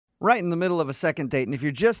right in the middle of a second date. And if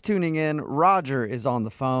you're just tuning in, Roger is on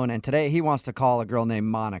the phone, and today he wants to call a girl named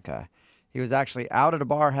Monica. He was actually out at a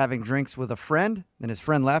bar having drinks with a friend. Then his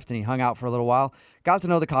friend left, and he hung out for a little while. Got to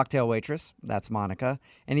know the cocktail waitress. That's Monica.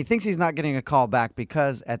 And he thinks he's not getting a call back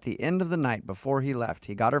because at the end of the night before he left,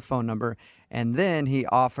 he got her phone number, and then he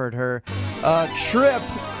offered her a trip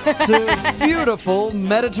to beautiful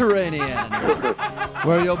Mediterranean,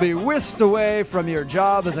 where you'll be whisked away from your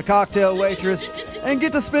job as a cocktail waitress and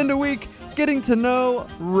get to spend a week getting to know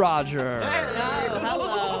Roger. Oh,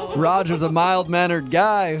 hello. Roger's a mild-mannered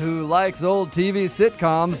guy who likes old TV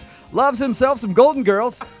sitcoms, loves himself some Golden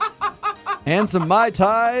Girls, and some Mai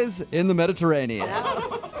Tais in the Mediterranean.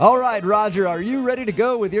 All right, Roger, are you ready to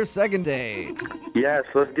go with your second date? Yes,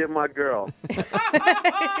 let's get my girl.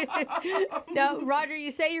 Now, Roger,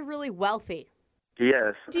 you say you're really wealthy.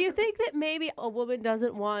 Yes. Do you think that maybe a woman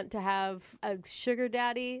doesn't want to have a sugar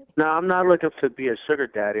daddy? No, I'm not looking to be a sugar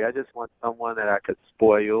daddy. I just want someone that I could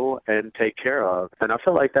spoil and take care of. And I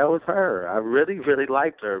feel like that was her. I really, really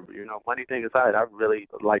liked her. You know, money thing aside, I really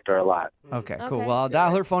liked her a lot. Okay, cool. Well, I'll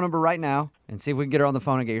dial her phone number right now and see if we can get her on the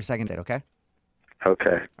phone and get your second date, okay?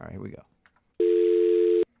 Okay. All right, here we go.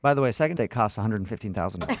 By the way, second date costs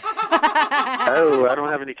 $115,000. Oh, I don't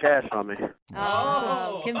have any cash on me.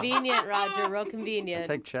 Oh, convenient, Roger. Real convenient.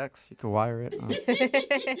 Take checks. You can wire it.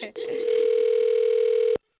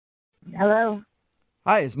 Hello,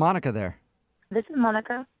 Hi, is Monica there? this is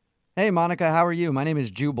Monica. Hey, Monica, how are you? My name is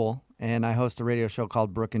Jubal, and I host a radio show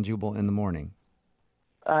called Brooke and Jubal in the Morning.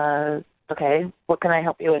 Okay, what can I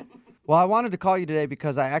help you with? Well, I wanted to call you today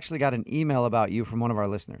because I actually got an email about you from one of our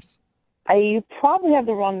listeners. You probably have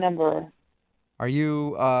the wrong number. Are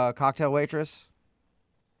you a cocktail waitress?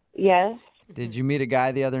 Yes. Did you meet a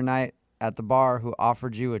guy the other night at the bar who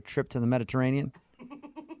offered you a trip to the Mediterranean?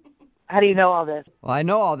 How do you know all this? Well, I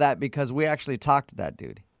know all that because we actually talked to that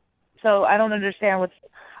dude. So I don't understand what's.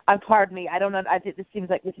 Pardon me. I don't know. I think this seems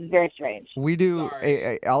like this is very strange. We do.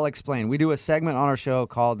 I'll explain. We do a segment on our show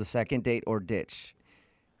called The Second Date or Ditch.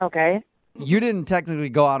 Okay. You didn't technically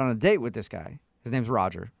go out on a date with this guy. His name's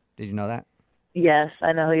Roger. Did you know that? Yes,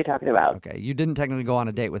 I know who you're talking about. Okay. You didn't technically go on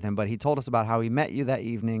a date with him, but he told us about how he met you that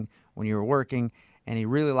evening when you were working, and he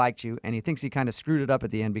really liked you, and he thinks he kind of screwed it up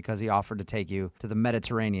at the end because he offered to take you to the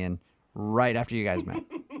Mediterranean right after you guys met.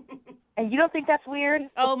 And you don't think that's weird?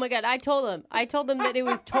 Oh, my God. I told him that it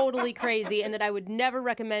was totally crazy and that I would never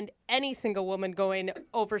recommend any single woman going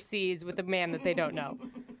overseas with a man that they don't know.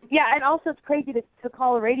 Yeah, and also it's crazy to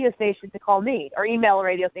call a radio station to call me or email a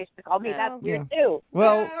radio station to call me. That's weird, too.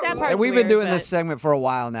 Well, That part's we've been weird, doing but- this segment for a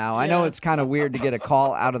while now. I know it's kind of weird to get a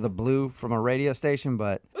call out of the blue from a radio station,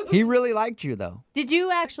 but he really liked you, though. Did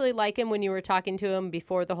you actually like him when you were talking to him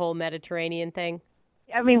before the whole Mediterranean thing?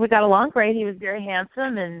 I mean, we got along great. He was very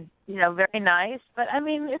handsome and, very nice. But, I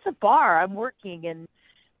mean, it's a bar. I'm working, and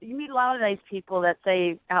you meet a lot of nice people that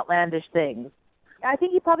say outlandish things. I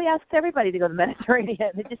think he probably asks everybody to go to the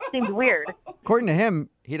Mediterranean. It just seems weird. According to him,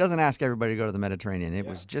 he doesn't ask everybody to go to the Mediterranean. It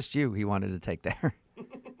was just you he wanted to take there.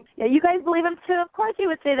 Yeah, you guys believe him, too? Of course he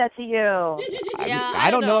would say that to you. Yeah,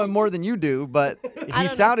 I don't know him more than you do, but he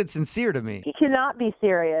sounded sincere to me. He cannot be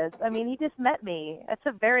serious. I mean, he just met me. It's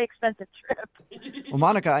a very expensive trip. Well,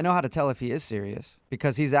 Monica, I know how to tell if he is serious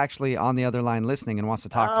because he's actually on the other line listening and wants to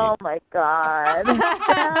talk to you. Oh, my God.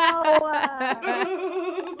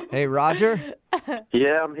 No. Hey, Roger?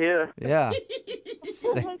 Yeah, I'm here. Yeah.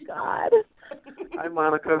 Oh, my God. Hi,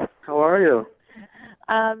 Monica. How are you?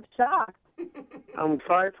 I'm shocked. I'm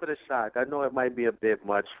sorry for the shock. I know it might be a bit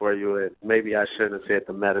much for you. And maybe I shouldn't have said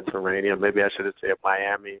the Mediterranean. Maybe I should have said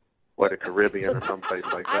Miami or the Caribbean or someplace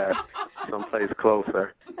like that. Someplace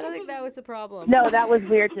closer. I don't think that was the problem. No, that was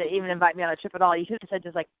weird to even invite me on a trip at all. You should have said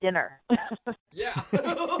just like dinner.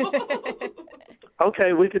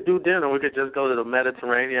 Okay, we could do dinner. We could just go to the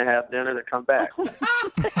Mediterranean, have dinner, and come back. Come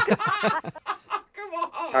on.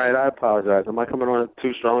 All right, I apologize. Am I coming on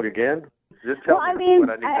too strong again? Just tell Well, I me mean,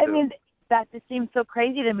 what I need to do. that just seemed so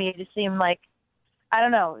crazy to me. It just seemed like, I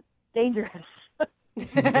don't know, dangerous.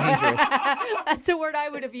 Dangerous. That's the word I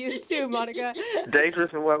would have used too, Monica.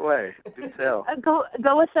 Dangerous in what way? Do tell. Go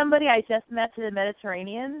with somebody I just met to the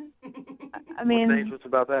Mediterranean. I mean, What's dangerous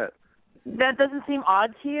about that? that doesn't seem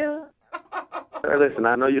odd to you. Hey, listen,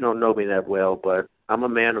 I know you don't know me that well, but I'm a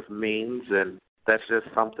man of means, and that's just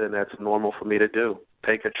something that's normal for me to do.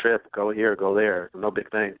 Take a trip, go here, go there. No big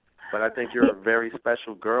thing. But I think you're a very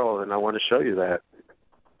special girl, and I want to show you that.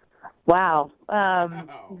 Wow.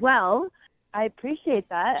 Well, I appreciate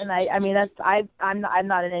that, and I'm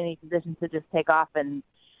not in any position to just take off and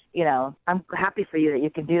I'm happy for you that you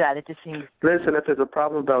can do that. It just seems. Listen, if there's a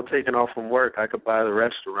problem about taking off from work, I could buy the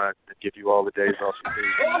restaurant and give you all the days off you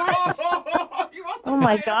need. You must Oh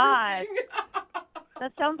my buy God. everything.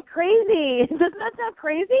 That sounds crazy. Doesn't that sound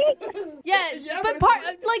crazy? Yes, Yeah, but but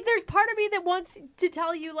it's- there's part of me that wants to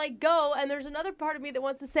tell you like go, and there's another part of me that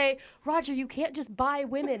wants to say, Roger, you can't just buy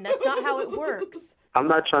women. That's not how it works. I'm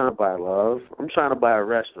not trying to buy love. I'm trying to buy a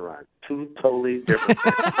restaurant. Two totally different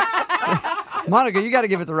things. Monica, you got to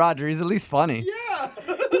give it to Roger. He's at least funny. Yeah.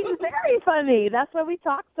 He's very funny. That's why we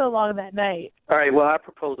talked so long that night. All right, well, I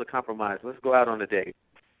propose a compromise. Let's go out on a date.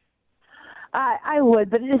 I would,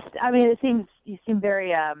 but you seem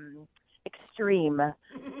very extreme,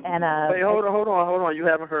 and Wait, hold on. You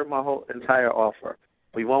haven't heard my whole entire offer.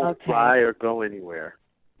 We won't Okay. fly or go anywhere.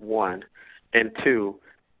 1. And 2,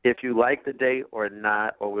 if you like the date or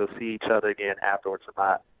not, or we'll see each other again afterwards or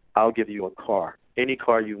not, I'll give you a car. Any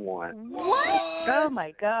car you want. What? Oh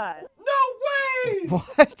my God. No way!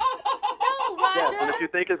 What? No, Yes, Roger. and if you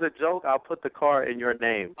think it's a joke, I'll put the car in your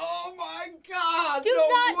name. Oh my God! Do no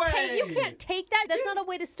not way. take. You can't take that. That's not a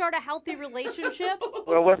way to start a healthy relationship.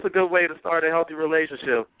 Well, what's a good way to start a healthy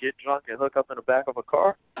relationship? Get drunk and hook up in the back of a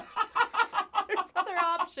car? There's other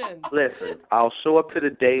options. Listen, I'll show up to the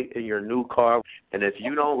date in your new car, and if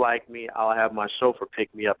you don't like me, I'll have my chauffeur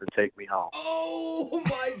pick me up and take me home. Oh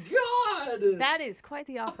my God! That is quite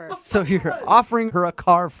the offer. So you're offering her a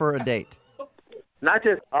car for a date. Not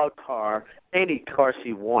just a car, any car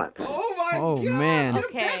she wants. Oh my Oh, God! man. Get a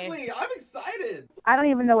Okay. Bentley. I'm excited. I don't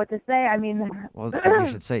even know what to say. I mean, Well, you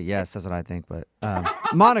should say yes. That's what I think. But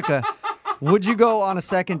Monica, would you go on a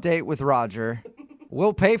second date with Roger?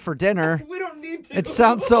 We'll pay for dinner. We don't need to. It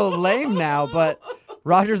sounds so lame now, but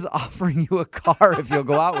Roger's offering you a car if you'll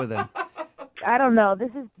go out with him. I don't know.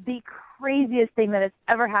 This is the craziest thing that has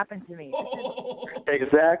ever happened to me.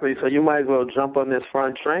 Exactly, so you might as well jump on this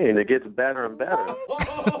front train. It gets better and better.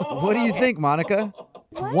 What do you think, Monica?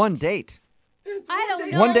 It's one date It's I don't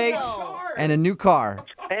day know, One date though. and a new car.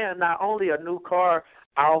 And not only a new car,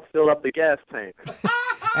 I'll fill up the gas tank.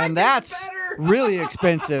 And that's really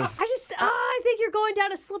expensive. I think you're going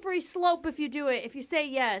down a slippery slope if you do it. If you say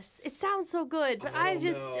yes, it sounds so good, but I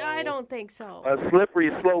don't think so. A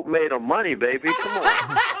slippery slope made of money, baby. Come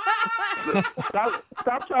on.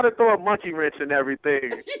 Stop trying to throw a monkey wrench in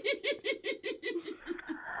everything.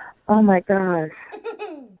 Oh my gosh.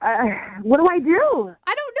 What do I do?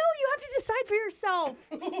 I don't know. You have to decide for yourself.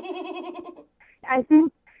 I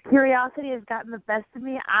think curiosity has gotten the best of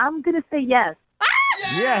me. I'm going to say yes.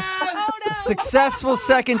 Yes. Oh, no. Successful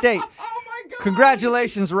second date. Oh my God!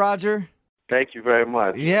 Congratulations, Roger. Thank you very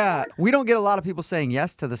much. Yeah. We don't get a lot of people saying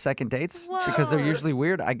yes to the second dates because they're Whoa. usually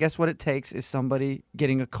weird. I guess what it takes is somebody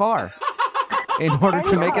getting a car in order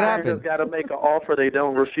to make it You happen. just got to make an offer they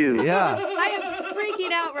don't refuse. Yeah. I am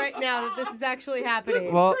freaking out right now that this is actually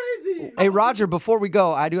happening. Well, Crazy. hey, Roger, before we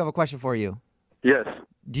go, I do have a question for you. Yes.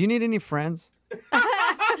 Do you need any friends?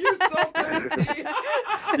 You're so thirsty.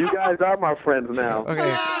 You guys are my friends now.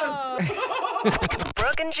 Okay.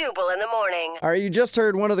 Brooke and Jubal in the morning. All right, you just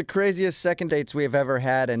heard one of the craziest second dates we have ever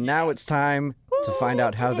had, and now it's time to find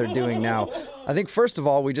out how they're doing now. I think, first of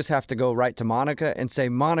all, we just have to go right to Monica and say,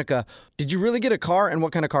 Monica, did you really get a car, and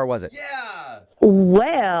what kind of car was it? Yeah.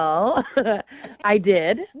 Well, I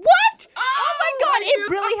did. What? Oh my God, it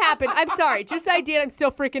really happened. I'm sorry. Just I did. I'm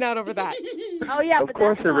still freaking out over that. Oh, yeah. Of but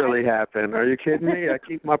course that's it fine. really happened. Are you kidding me? I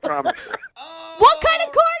keep my promise. What kind of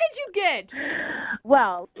car did you get?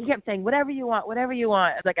 Well, he kept saying, whatever you want, whatever you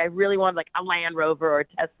want. Like, I really wanted, like, a Land Rover or a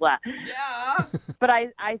Tesla. Yeah. But I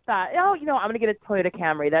thought, I'm going to get a Toyota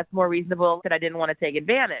Camry. That's more reasonable, but I didn't want to take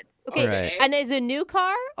advantage. Okay, Right. and is it a new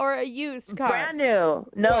car or a used car? Brand new.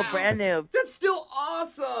 No, Wow. brand new. That's still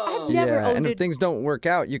awesome. Never yeah, owned and if it. things don't work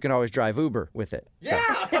out, you can always drive Uber with it. Yeah.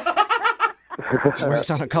 It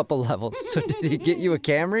works on a couple levels. So did he get you a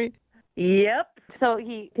Camry? Yep. So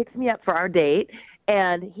he picks me up for our date,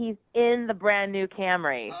 and he's in the brand new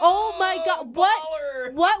Camry. Oh my God!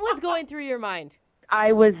 baller. What was going through your mind?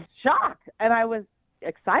 I was shocked, and I was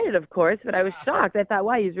excited, of course, but I was shocked. I thought,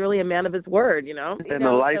 wow, he's really a man of his word, you know? And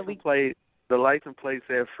the license plate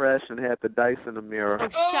said fresh and had the dice in the mirror. Oh,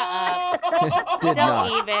 shut up! Did Don't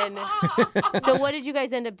not. even. So what did you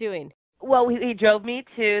guys end up doing? Well, he drove me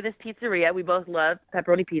to this pizzeria. We both love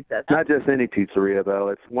pepperoni pizza. Not just any pizzeria, though.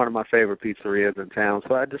 It's one of my favorite pizzerias in town.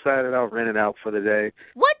 So I decided I'll rent it out for the day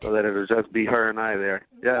What? so that it'll just be her and I there.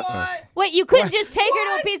 Yeah. What? Wait, you couldn't just take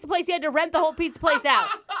her to a pizza place. You had to rent the whole pizza place out.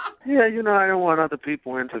 Yeah, I don't want other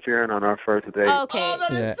people interfering on our first date. Okay. Oh,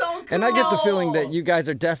 that is Yeah. so cool. And I get the feeling that you guys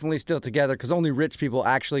are definitely still together because only rich people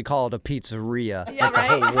actually call it a pizzeria. Yeah,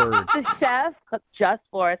 like the whole word. The chef cooked just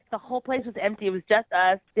for us. The whole place was empty. It was just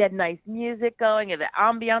us. They had nice music going, and the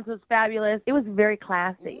ambiance was fabulous. It was very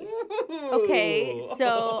classy. Okay,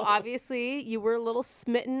 so obviously you were a little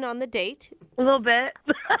smitten on the date. A little bit.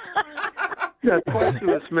 Yeah, of course you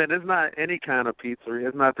was Smith. It's not any kind of pizzeria.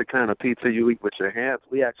 It's not the kind of pizza you eat with your hands.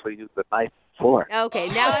 We actually use the knife and fork. Okay,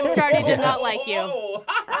 now I'm starting to not like you. Oh,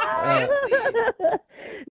 fancy.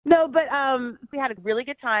 No, but we had a really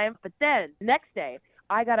good time. But then next day,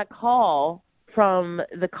 I got a call from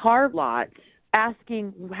the car lot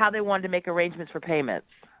asking how they wanted to make arrangements for payments.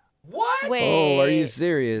 What? Wait. Oh, are you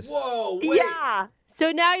serious? Whoa, wait. Yeah.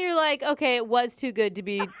 So now you're like, okay, it was too good to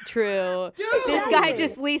be true. Dude. This guy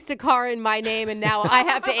just leased a car in my name, and now I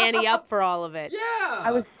have to ante up for all of it. Yeah.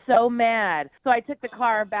 I was so mad. So I took the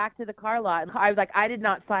car back to the car lot. And I was like, I did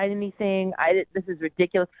not sign anything. This is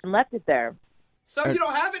ridiculous. And left it there. So you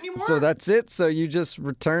don't have it anymore? So that's it? So you just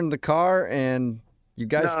returned the car and you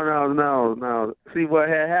guys... No. See, what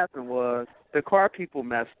had happened was the car people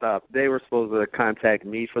messed up. They were supposed to contact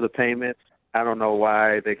me for the payments. I don't know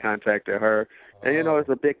why they contacted her. And, it's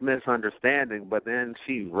a big misunderstanding. But then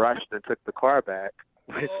she rushed and took the car back,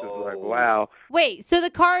 which is like, wow. Wait, so the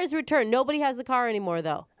car is returned. Nobody has the car anymore,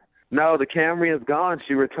 though. No, the Camry is gone.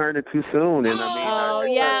 She returned it too soon. And Oh,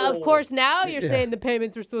 yeah, of course. Now you're saying the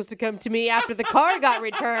payments were supposed to come to me after the car got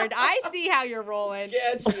returned. I see how you're rolling.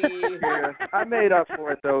 Sketchy. Yeah, I made up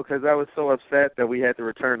for it, though, because I was so upset that we had to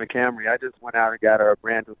return the Camry. I just went out and got her a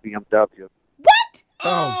brand new BMW. What?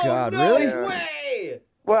 Oh, God, no really? way.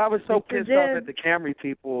 Well, I was so You pissed did. off at the Camry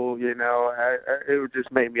people, it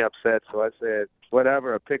just made me upset. So I said,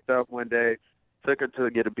 whatever. I picked up one day, took her to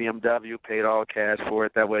get a BMW, paid all cash for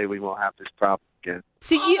it. That way we won't have this problem again.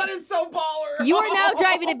 So Oh, that is so baller. you are now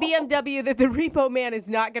driving a BMW that the repo man is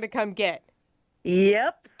not going to come get.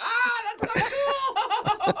 Yep. Ah, that's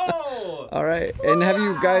so cool. All right. And have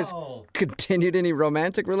you guys Wow. continued any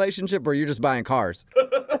romantic relationship or are you just buying cars?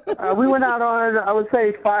 We went out on, I would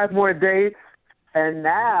say, 5 more dates. And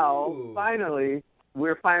now, Ooh. finally,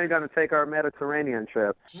 we're finally going to take our Mediterranean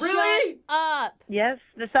trip. Really? Up. Yes,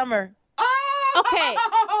 the summer. Oh! Okay.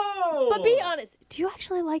 But be honest, do you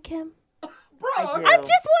actually like him? Bro, I do. I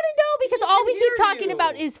just want to know because He all can we keep hear talking you.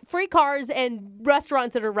 about is free cars and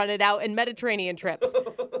restaurants that are rented out and Mediterranean trips.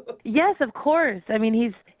 Yes, of course. I mean,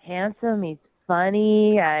 he's handsome. He's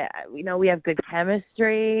funny. We have good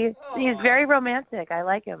chemistry. He's very romantic. I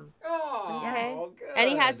like him. Oh, Okay. good. And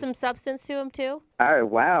he has some substance to him too.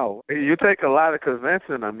 Wow. You take a lot of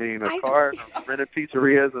convincing. I mean, a car and a rented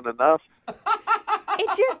pizzeria isn't enough.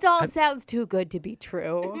 It just all sounds too good to be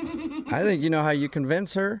true. I think you know how you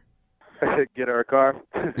convince her. Get her a car.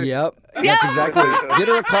 Yep. That's exactly. Get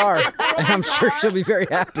her a car, and I'm sure she'll be very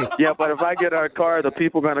happy. Yeah, but if I get her a car, the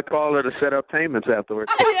people are going to call her to set up payments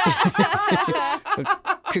afterwards.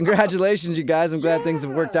 Congratulations, you guys. I'm glad things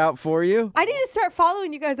have worked out for you. I need to start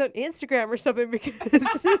following you guys on Instagram or something because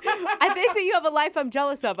I think that you have a life I'm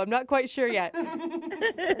jealous of. I'm not quite sure yet.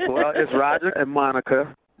 Well, it's Roger and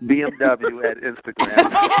Monica, BMW at Instagram.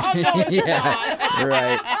 Oh, no, it's Yeah, not.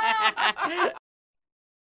 right.